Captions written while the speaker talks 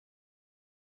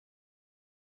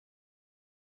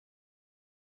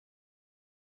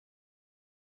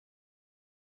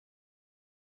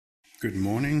Good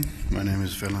morning. My name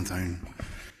is Valentijn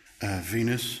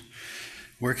Venus,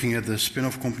 working at the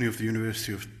spin-off company of the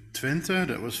University of Twente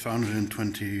that was founded in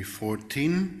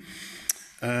 2014.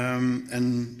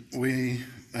 And we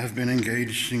have been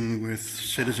engaging with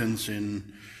citizens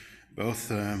in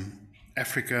both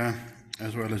Africa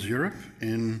as well as Europe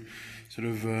in sort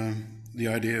of the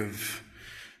idea of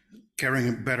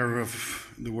caring better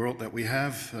of the world that we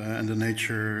have and the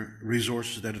nature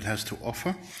resources that it has to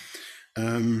offer.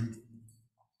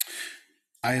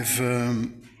 I've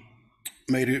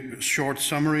made a short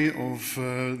summary of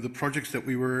the projects that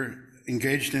we were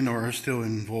engaged in or are still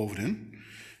involved in.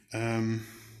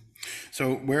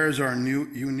 So where is our new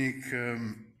unique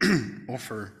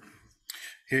offer?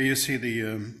 Here you see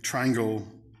the triangle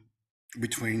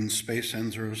between space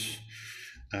sensors,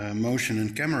 motion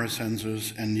and camera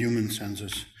sensors, and human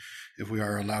sensors, if we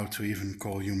are allowed to even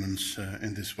call humans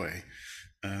in this way.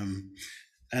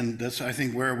 And that's, I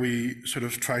think, where we sort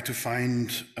of try to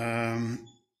find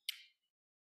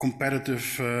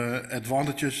competitive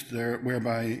advantages there,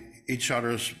 whereby each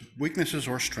other's weaknesses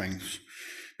or strengths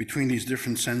between these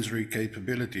different sensory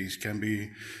capabilities can be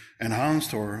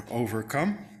enhanced or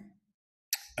overcome.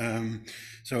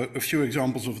 So a few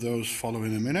examples of those follow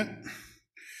in a minute.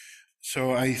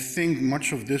 So I think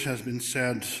much of this has been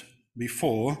said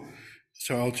before,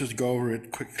 so I'll just go over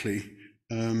it quickly.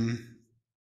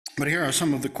 But here are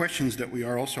some of the questions that we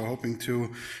are also hoping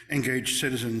to engage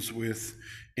citizens with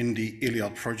in the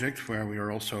ILIAD project, where we are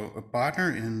also a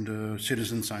partner in the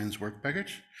Citizen Science Work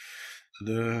Package.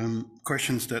 The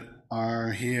questions that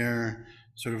are here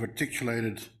sort of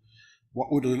articulated,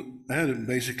 what would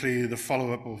basically the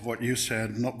follow-up of what you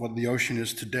said, not what the ocean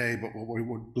is today, but what we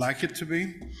would like it to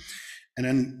be. And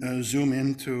then zoom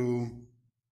into,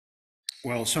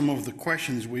 well, some of the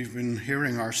questions we've been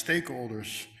hearing our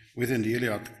stakeholders within the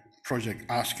ILIAD project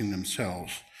asking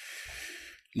themselves,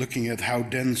 looking at how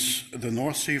dense the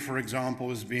North Sea, for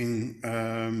example, is being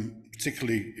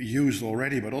particularly used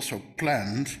already, but also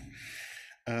planned.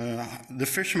 The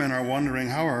fishermen are wondering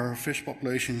how are fish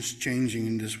populations changing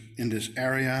in this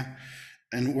area,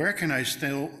 and where can I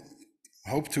still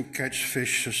hope to catch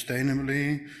fish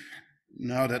sustainably?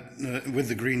 Now that with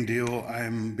the Green Deal,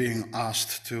 I'm being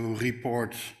asked to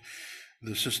report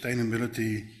the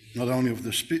sustainability not only of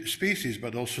the species,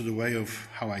 but also the way of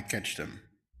how I catch them.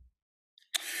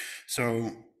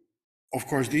 So, of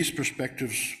course, these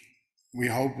perspectives we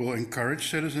hope will encourage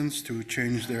citizens to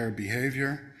change their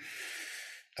behavior.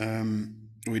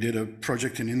 We did a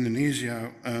project in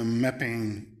Indonesia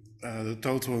mapping the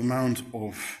total amount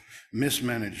of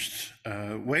mismanaged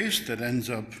waste that ends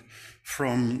up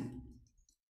from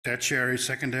tertiary,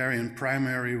 secondary, and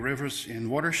primary rivers in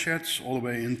watersheds all the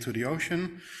way into the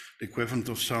ocean, the equivalent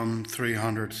of some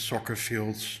 300 soccer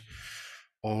fields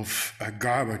of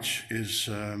garbage is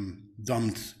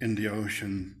dumped in the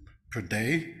ocean per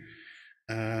day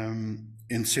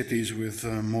in cities with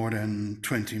more than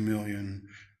 20 million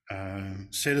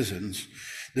citizens.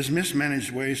 This mismanaged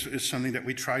waste is something that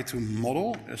we try to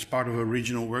model as part of a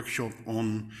regional workshop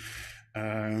on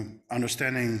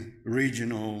understanding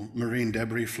regional marine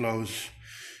debris flows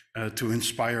to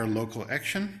inspire local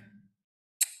action.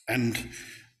 And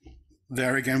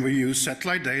there again, we use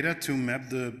satellite data to map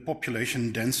the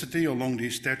population density along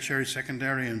these tertiary,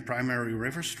 secondary, and primary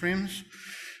river streams,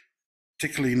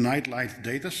 particularly nightlight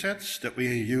data sets that we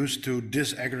use to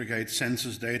disaggregate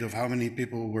census data of how many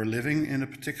people were living in a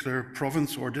particular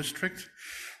province or district,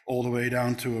 all the way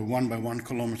down to a 1 by 1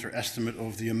 kilometer estimate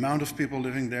of the amount of people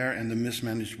living there and the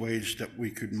mismanaged waste that we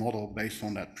could model based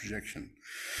on that projection.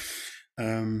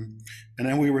 And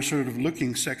then we were sort of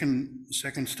looking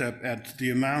second step at the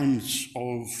amounts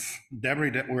of debris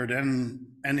that were then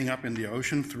ending up in the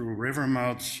ocean through river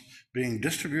mouths being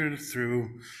distributed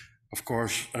through, of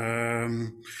course,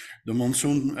 the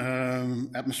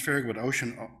monsoon atmospheric, but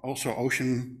also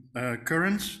ocean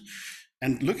currents,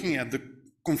 and looking at the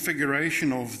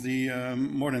configuration of the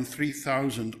more than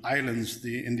 3,000 islands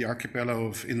in the archipelago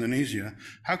of Indonesia.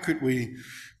 How could we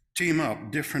team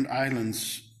up different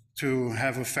islands to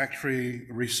have a factory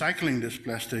recycling this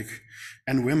plastic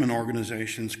and women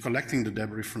organizations collecting the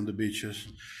debris from the beaches,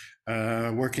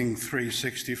 working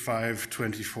 365,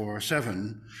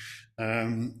 24/7.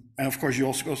 And of course, you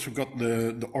also got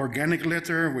the organic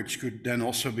litter, which could then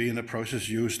also be in the process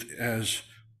used as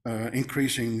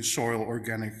increasing soil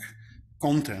organic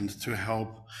content to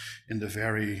help in the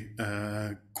very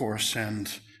coarse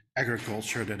sand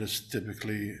agriculture that is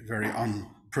typically very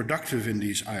unproductive in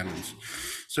these islands.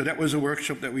 So that was a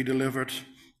workshop that we delivered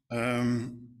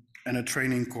and a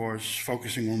training course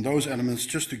focusing on those elements,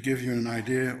 just to give you an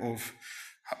idea of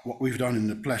what we've done in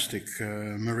the plastic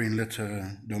marine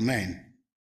litter domain.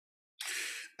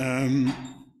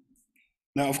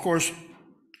 Now, of course,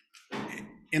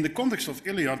 in the context of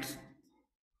Iliad,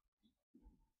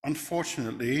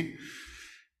 unfortunately,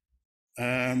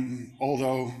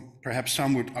 although perhaps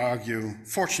some would argue,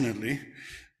 fortunately,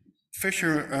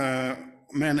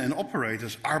 fishermen and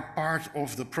operators are part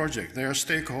of the project. They are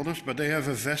stakeholders, but they have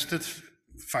a vested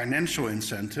financial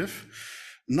incentive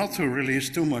not to release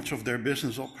too much of their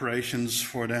business operations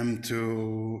for them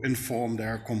to inform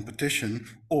their competition,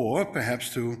 or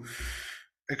perhaps to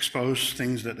expose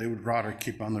things that they would rather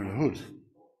keep under the hood.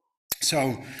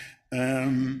 So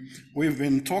we've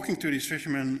been talking to these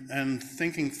fishermen and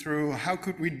thinking through how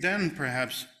could we then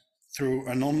perhaps through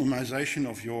anonymization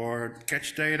of your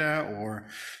catch data, or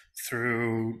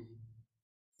through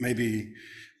maybe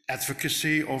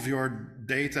advocacy of your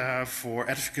data for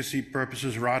advocacy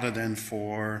purposes rather than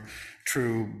for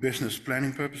true business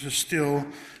planning purposes, still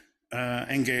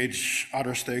engage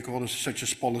other stakeholders such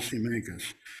as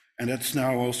policymakers. And that's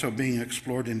now also being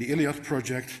explored in the Iliad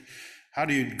project. How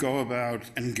do you go about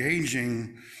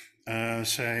engaging,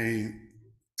 say,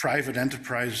 private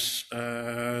enterprise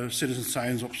citizen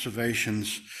science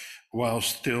observations while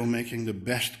still making the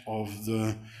best of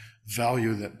the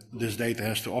value that this data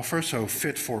has to offer? So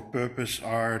fit for purpose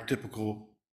are typical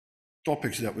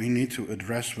topics that we need to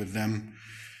address with them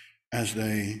as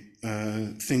they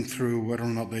think through whether or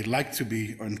not they like to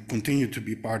be and continue to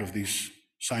be part of these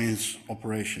science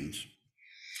operations.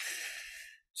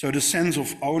 So the sense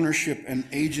of ownership and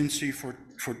agency for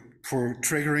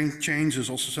triggering change is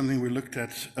also something we looked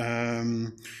at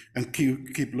and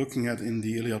keep looking at in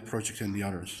the Iliad project and the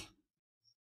others.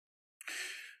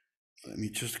 Let me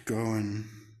just go and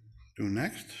do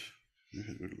next.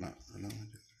 Did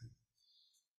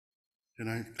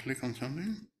I click on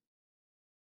something?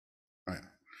 Right.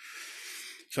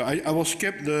 So I will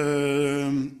skip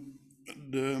the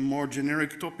more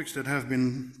generic topics that have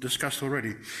been discussed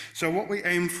already. So what we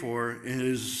aim for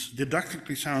is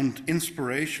didactically sound,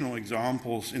 inspirational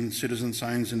examples in citizen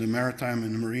science in the maritime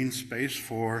and the marine space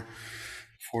for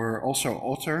also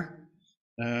OTTER,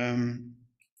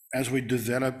 as we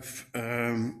develop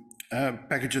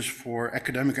packages for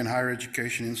academic and higher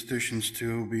education institutions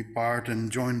to be part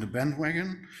and join the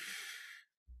bandwagon.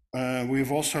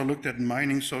 We've also looked at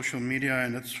mining social media,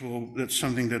 and that's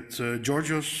something that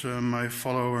Georgios, my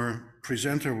follower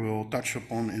presenter, will touch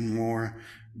upon in more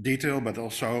detail, but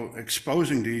also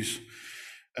exposing these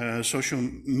social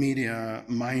media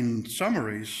mine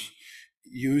summaries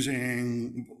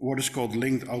using what is called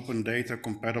linked open data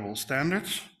compatible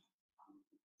standards.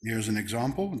 Here's an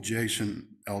example, JSON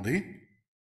LD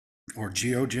or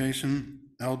GeoJSON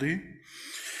LD.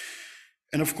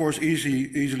 And of course,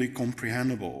 easily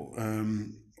comprehensible,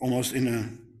 almost in a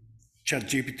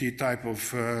ChatGPT type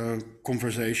of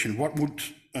conversation. What would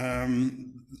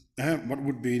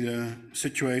be the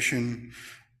situation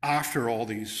after all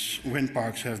these wind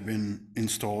parks have been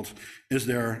installed? Is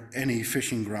there any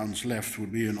fishing grounds left?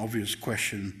 Would be an obvious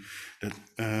question that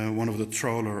one of the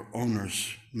trawler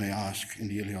owners may ask in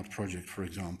the Iliad project, for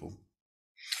example.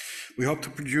 We hope to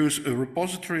produce a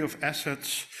repository of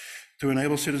assets to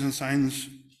enable citizen science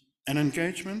and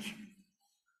engagement,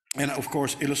 and of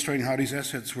course illustrating how these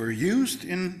assets were used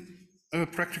in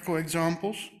practical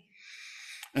examples.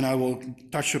 And I will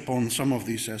touch upon some of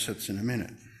these assets in a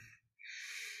minute.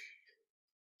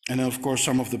 And then of course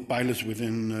some of the pilots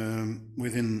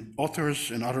within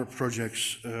OTTERS and other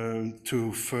projects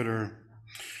to further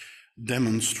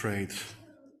demonstrate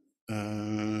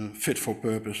fit for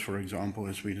purpose, for example,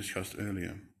 as we discussed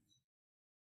earlier.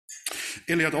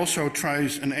 Iliad also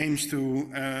tries and aims to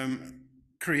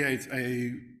create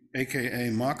AKA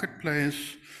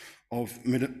marketplace of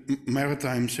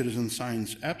maritime citizen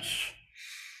science apps.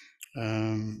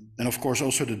 And of course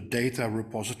also the data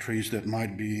repositories that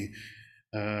might be,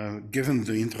 given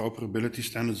the interoperability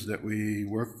standards that we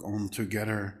work on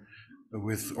together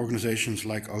with organizations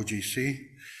like OGC,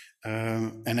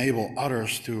 enable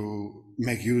others to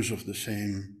make use of the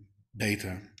same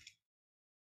data.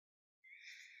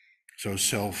 So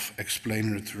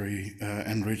self-explanatory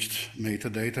enriched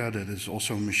metadata that is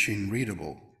also machine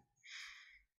readable.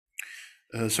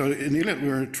 So in Iliad,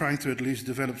 we're trying to at least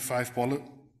develop 5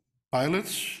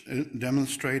 pilots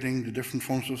demonstrating the different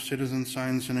forms of citizen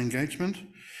science and engagement,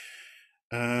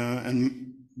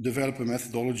 and develop a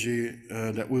methodology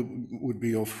that would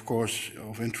be, of course,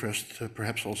 of interest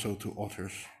perhaps also to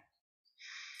authors,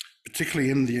 particularly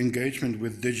in the engagement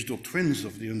with digital twins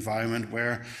of the environment,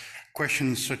 where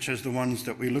questions such as the ones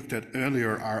that we looked at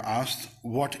earlier are asked.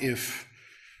 What if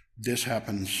this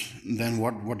happens? Then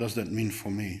what does that mean for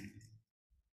me?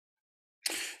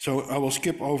 So I will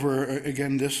skip over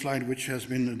again this slide, which has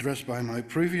been addressed by my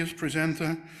previous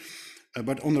presenter.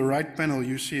 But on the right panel,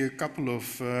 you see a couple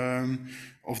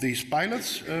of these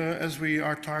pilots as we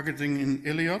are targeting in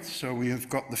Iliad. So we have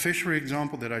got the fishery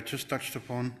example that I just touched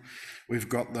upon. We've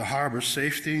got the harbor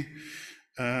safety,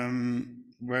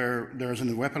 where there's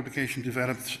a web application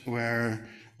developed where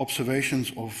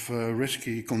observations of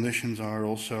risky conditions are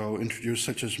also introduced,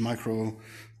 such as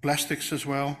microplastics as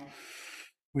well.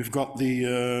 We've got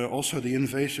the also the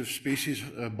invasive species,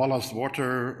 ballast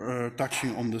water,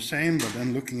 touching on the same, but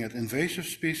then looking at invasive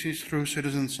species through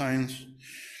citizen science.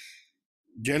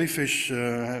 Jellyfish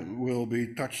will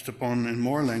be touched upon in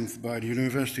more length by the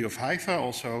University of Haifa,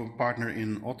 also partner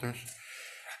in OTTERS.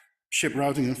 Ship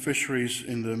routing and fisheries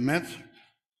in the Med,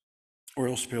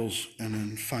 oil spills, and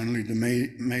then finally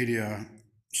the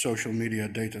social media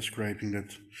data scraping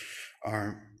that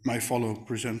my fellow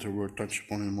presenter will touch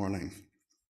upon in more length.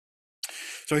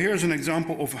 So here's an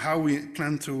example of how we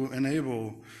plan to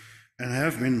enable, and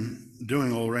have been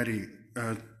doing already,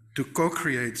 to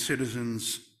co-create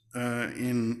citizens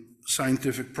in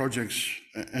scientific projects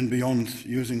and beyond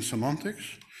using semantics.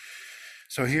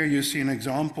 So here you see an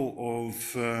example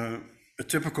of a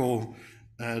typical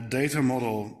data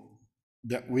model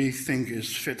that we think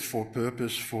is fit for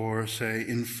purpose for, say,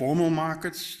 informal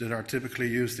markets that are typically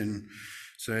used in,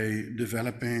 say,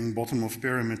 developing bottom of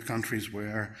pyramid countries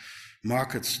where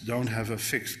markets don't have a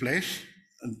fixed place.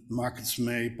 Markets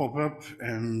may pop up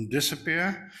and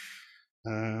disappear,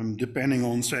 depending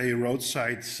on, say,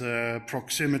 roadside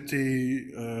proximity,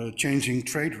 changing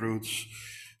trade routes.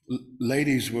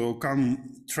 Traders will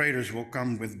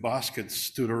come with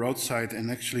baskets to the roadside and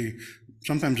actually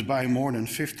sometimes buy more than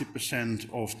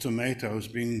 50% of tomatoes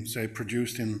being, say,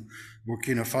 produced in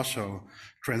Burkina Faso,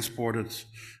 transported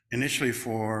initially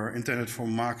intended for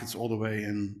markets all the way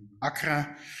in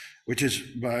Accra, which is,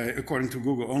 according to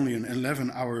Google, only an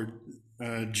 11-hour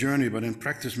journey, but in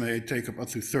practice may take up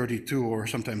to 32 or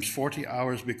sometimes 40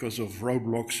 hours because of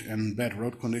roadblocks and bad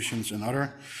road conditions and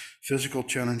other physical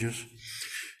challenges.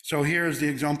 So here is the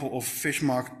example of fish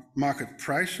market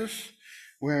prices,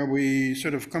 where we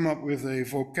sort of come up with a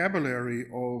vocabulary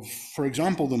of, for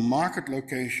example, the market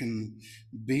location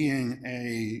being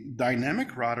a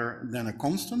dynamic rather than a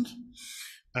constant,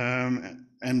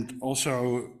 and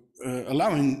also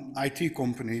allowing IT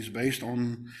companies, based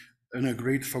on an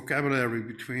agreed vocabulary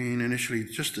between initially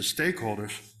just the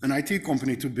stakeholders, an IT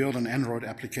company to build an Android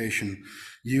application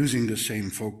using the same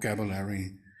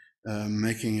vocabulary,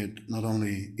 making it not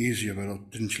only easier, but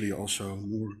potentially also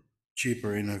more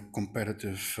cheaper in a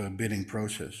competitive bidding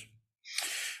process.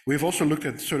 We've also looked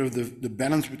at sort of the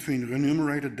balance between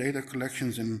remunerated data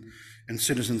collections and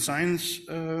citizen science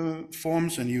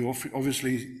forms, and you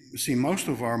obviously see most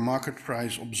of our market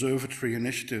price observatory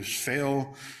initiatives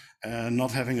fail,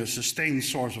 not having a sustained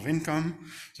source of income.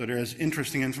 So there is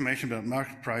interesting information about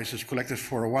market prices collected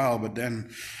for a while, but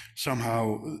then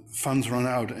somehow funds run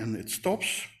out and it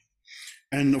stops.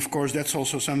 And of course, that's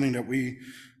also something that we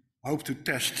hope to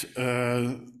test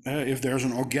if there's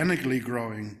an organically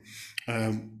growing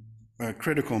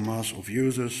critical mass of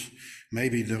users.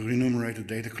 Maybe the remunerated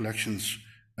data collections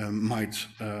might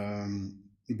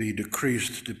be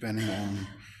decreased depending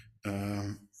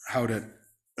on how that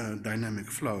dynamic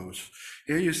flows.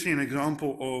 Here you see an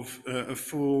example of a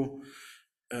full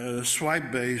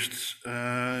swipe-based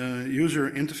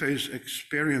user interface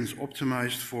experience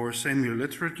optimized for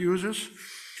semi-literate users.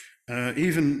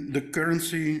 Even the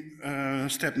currency,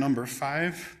 step number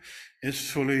 5,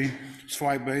 is fully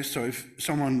swipe-based. So if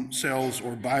someone sells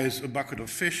or buys a bucket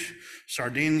of fish,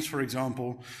 sardines, for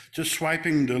example, just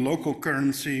swiping the local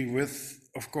currency with,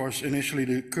 of course, initially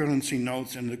the currency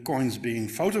notes and the coins being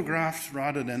photographed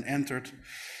rather than entered.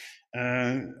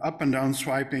 Up and down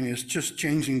swiping is just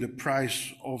changing the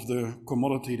price of the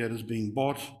commodity that is being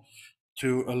bought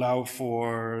to allow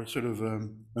for sort of a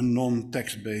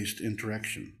non-text-based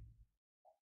interaction.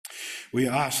 We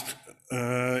asked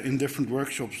in different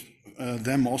workshops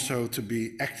them also to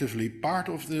be actively part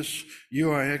of this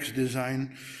UIX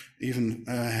design. Even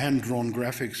hand-drawn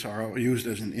graphics are used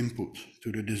as an input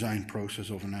to the design process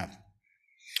of an app.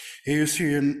 Here you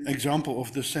see an example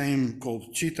of the same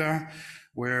called Cheetah,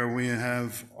 where we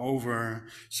have over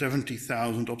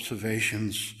 70,000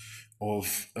 observations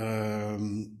of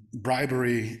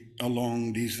bribery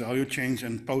along these value chains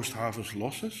and post-harvest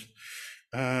losses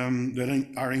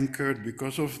that are incurred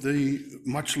because of the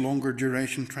much longer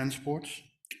duration transports.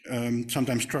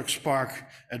 Sometimes trucks park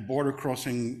at border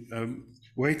crossing,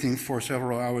 waiting for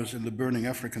several hours in the burning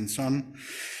African sun.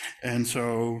 And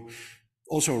so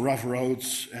Also, rough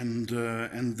roads and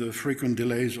the frequent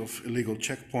delays of illegal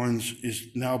checkpoints is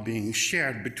now being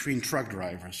shared between truck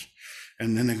drivers.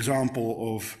 And an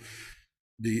example of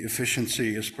the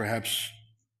efficiency is perhaps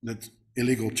that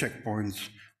illegal checkpoint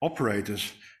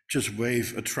operators just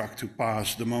wave a truck to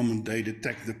pass the moment they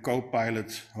detect the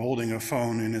co-pilot holding a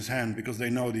phone in his hand, because they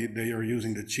know they are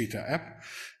using the Cheetah app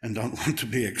and don't want to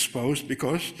be exposed,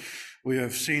 because we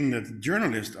have seen that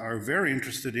journalists are very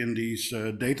interested in these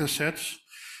data sets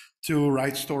to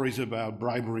write stories about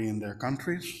bribery in their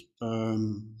countries.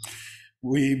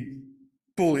 We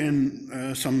pull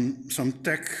in some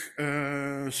tech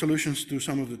solutions to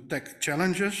some of the tech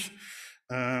challenges,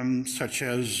 such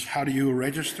as how do you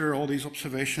register all these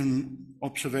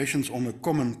observations on a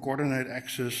common coordinate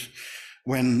axis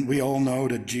when we all know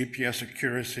that GPS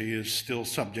accuracy is still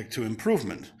subject to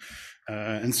improvement.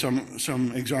 And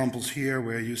some examples here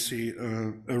where you see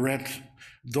a red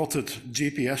dotted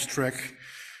GPS track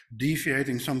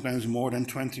deviating sometimes more than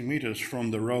 20 meters from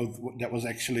the road that was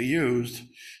actually used.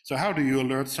 So how do you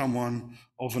alert someone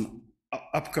of an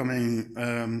upcoming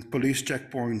police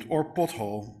checkpoint or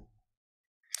pothole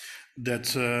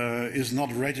that is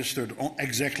not registered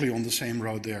exactly on the same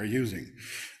road they are using?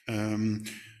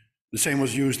 The same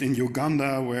was used in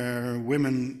Uganda, where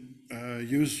women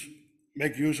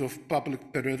make use of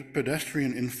public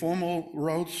pedestrian informal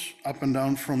roads up and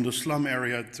down from the slum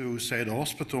area to, say, the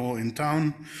hospital in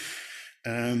town,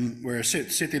 where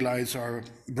city lights are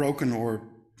broken or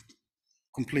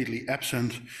completely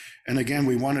absent. And again,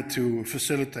 we wanted to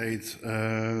facilitate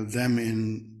them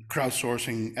in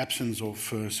crowdsourcing absence of,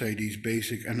 say, these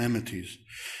basic amenities.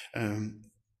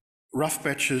 Rough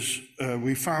patches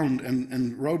we found,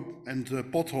 and road and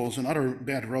potholes and other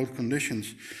bad road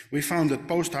conditions, we found that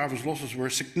post-harvest losses were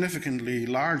significantly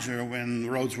larger when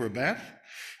roads were bad,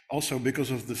 also because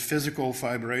of the physical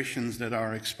vibrations that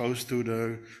are exposed to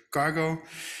the cargo.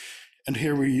 And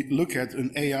here we look at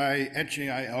an edge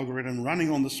AI algorithm running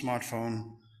on the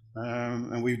smartphone,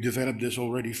 and we developed this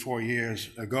already 4 years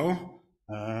ago.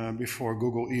 Before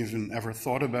Google even ever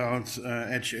thought about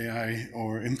Edge AI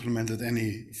or implemented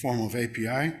any form of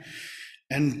API.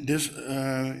 And this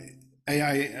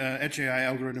Edge AI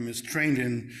algorithm is trained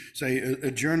in, say,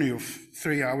 a journey of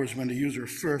 3 hours when the user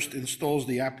first installs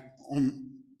the app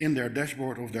in their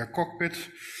dashboard of their cockpit.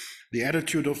 The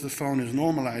attitude of the phone is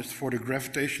normalized for the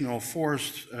gravitational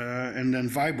force, and then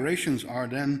vibrations are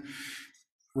then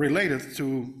related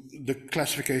to the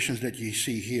classifications that you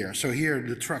see here. So here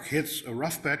the truck hits a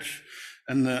rough patch,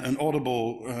 and an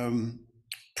audible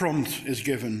prompt is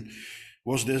given.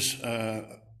 Was this a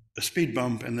speed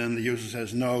bump? And then the user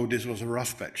says, no, this was a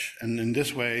rough patch. And in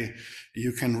this way,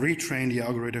 you can retrain the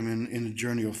algorithm in a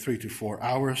journey of 3 to 4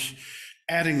 hours,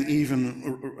 adding even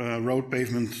road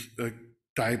pavement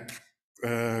type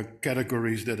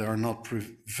categories that are not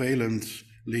prevalent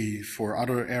for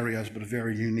other areas, but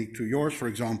very unique to yours, for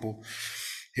example,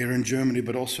 here in Germany,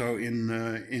 but also in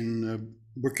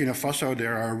Burkina Faso,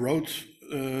 there are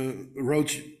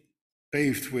roads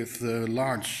paved with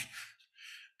large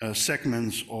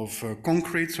segments of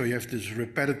concrete. So you have this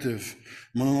repetitive,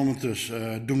 monotonous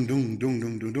dung, dung, dung,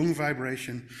 dung, dung, dung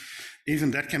vibration. Even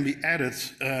that can be added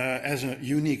as a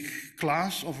unique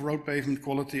class of road pavement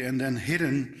quality and then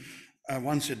hidden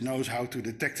once it knows how to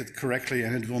detect it correctly,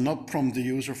 and it will not prompt the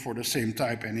user for the same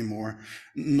type anymore,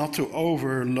 not to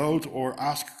overload or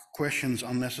ask questions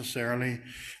unnecessarily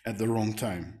at the wrong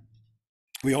time.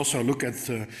 We also look at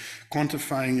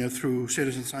quantifying through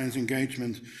citizen science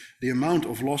engagement the amount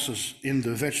of losses in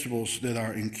the vegetables that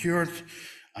are incurred.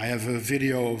 I have a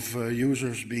video of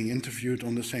users being interviewed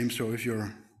on the same, so if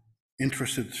you're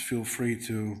interested, feel free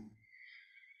to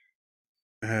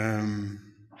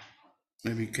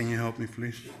maybe can you help me,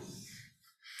 please?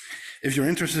 If you're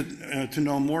interested to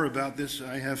know more about this,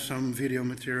 I have some video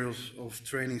materials of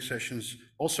training sessions,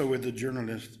 also with the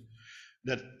journalists,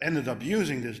 that ended up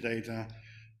using this data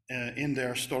in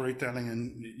their storytelling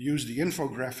and use the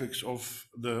infographics of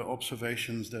the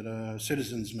observations that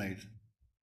citizens made.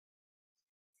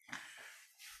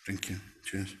 Thank you.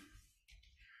 Cheers.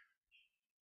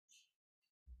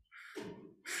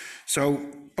 So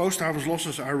post-harvest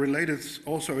losses are related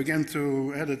also again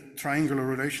to the triangular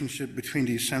relationship between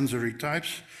these sensory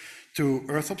types to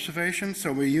Earth observation.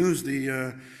 So we use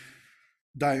the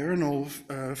diurnal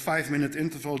 5-minute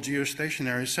interval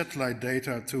geostationary satellite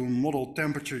data to model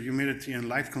temperature, humidity, and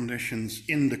light conditions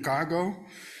in the cargo.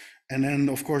 And then,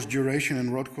 of course, duration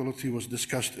and road quality was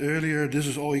discussed earlier. This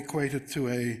is all equated to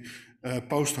a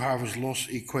post-harvest loss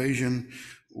equation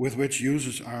with which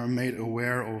users are made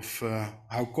aware of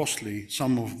how costly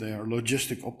some of their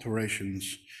logistic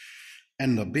operations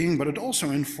end up being. But it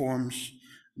also informs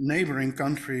neighboring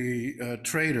country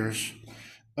traders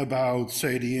about,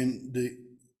 say, the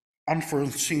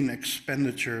unforeseen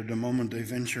expenditure the moment they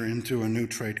venture into a new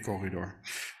trade corridor,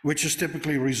 which is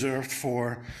typically reserved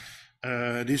for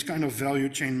these kind of value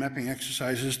chain mapping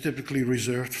exercises, typically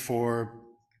reserved for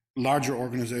larger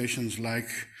organizations like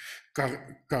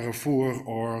Carrefour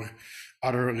or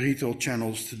other retail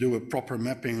channels to do a proper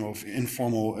mapping of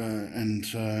informal and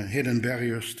hidden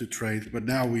barriers to trade. But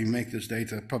now we make this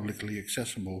data publicly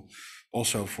accessible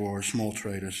also for small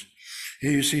traders.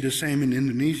 Here you see the same in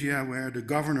Indonesia, where the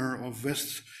governor of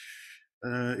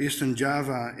Eastern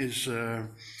Java is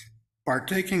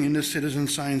partaking in the citizen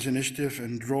science initiative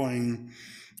and drawing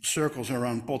circles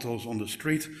around potholes on the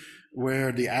street,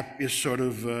 where the app is sort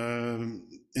of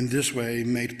in this way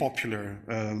made popular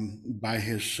by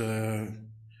his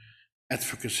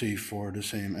advocacy for the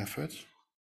same efforts.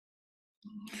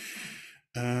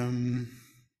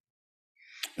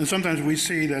 And sometimes we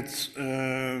see that,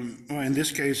 well, in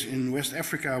this case, in West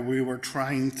Africa, we were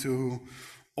trying to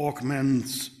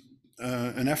augment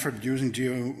an effort using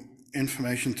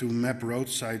geo-information to map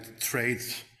roadside trade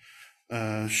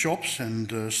shops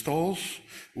and stalls.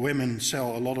 Women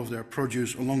sell a lot of their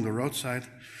produce along the roadside,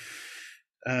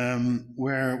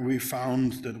 where we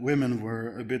found that women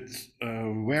were a bit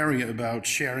wary about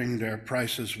sharing their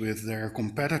prices with their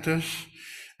competitors.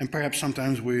 And perhaps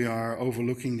sometimes we are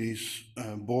overlooking these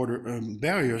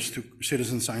barriers to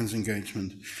citizen science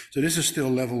engagement. So this is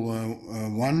still level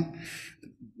 1.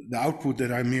 The output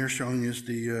that I'm here showing is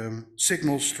the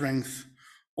signal strength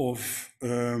of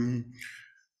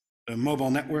a mobile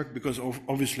network, because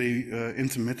obviously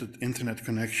intermittent internet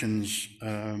connections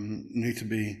need to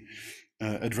be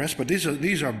addressed. But these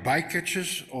are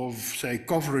bycatches of, say,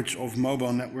 coverage of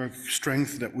mobile network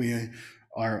strength that we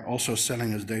are also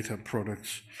selling as data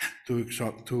products to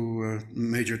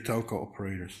major telco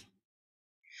operators.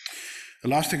 The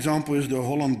last example is the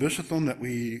Holland Busathon that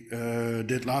we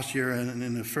did last year and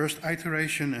in the first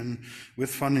iteration, and with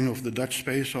funding of the Dutch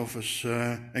Space Office,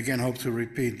 again hope to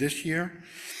repeat this year.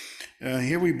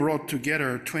 Here we brought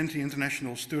together 20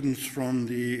 international students from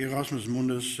the Erasmus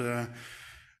Mundus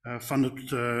funded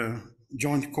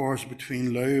joint course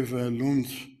between Leuven, Lund,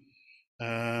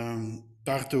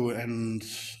 Tartu and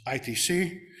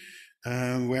ITC,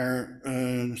 where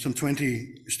some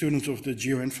 20 students of the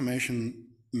Geoinformation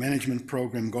Management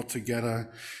program got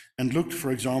together and looked,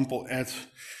 for example, at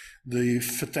the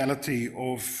fatality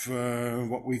of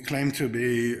what we claim to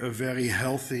be a very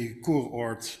healthy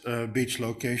Koeroord beach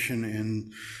location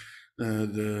in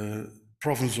the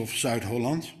province of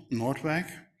Zuid-Holland, Noordwijk,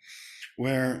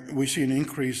 where we see an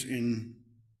increase in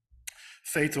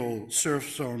fatal surf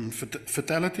zone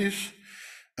fatalities.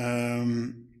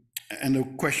 And the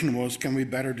question was, can we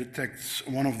better detect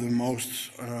one of the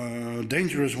most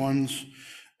dangerous ones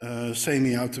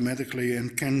semi-automatically,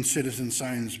 and can citizen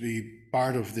science be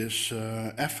part of this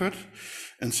effort?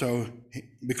 And so,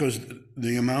 because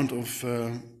the amount of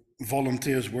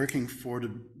volunteers working for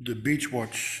the Beach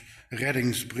Watch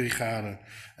Reddingsbrigade,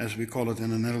 as we call it in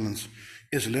the Netherlands,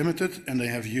 is limited, and they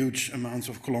have huge amounts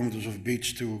of kilometers of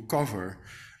beach to cover,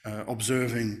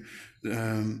 observing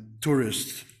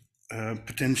tourists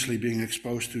potentially being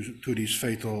exposed to these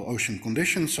fatal ocean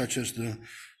conditions, such as the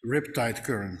riptide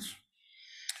currents.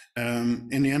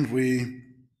 In the end,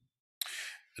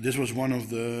 this was one of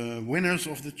the winners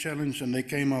of the challenge, and they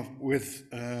came up with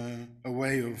a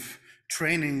way of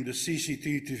training the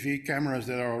CCTV cameras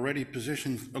that are already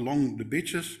positioned along the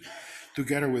beaches,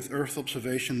 together with Earth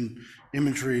observation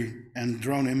imagery and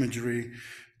drone imagery,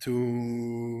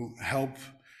 to help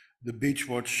the Beach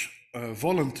Watch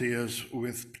volunteers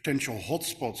with potential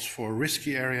hotspots for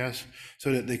risky areas,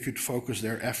 so that they could focus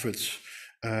their efforts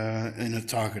in a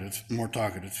more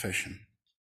targeted fashion.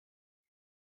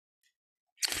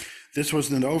 This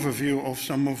was an overview of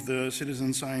some of the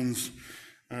citizen science,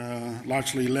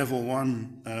 largely level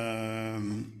 1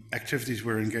 activities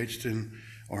we're engaged in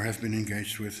or have been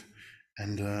engaged with.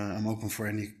 And I'm open for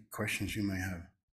any questions you may have.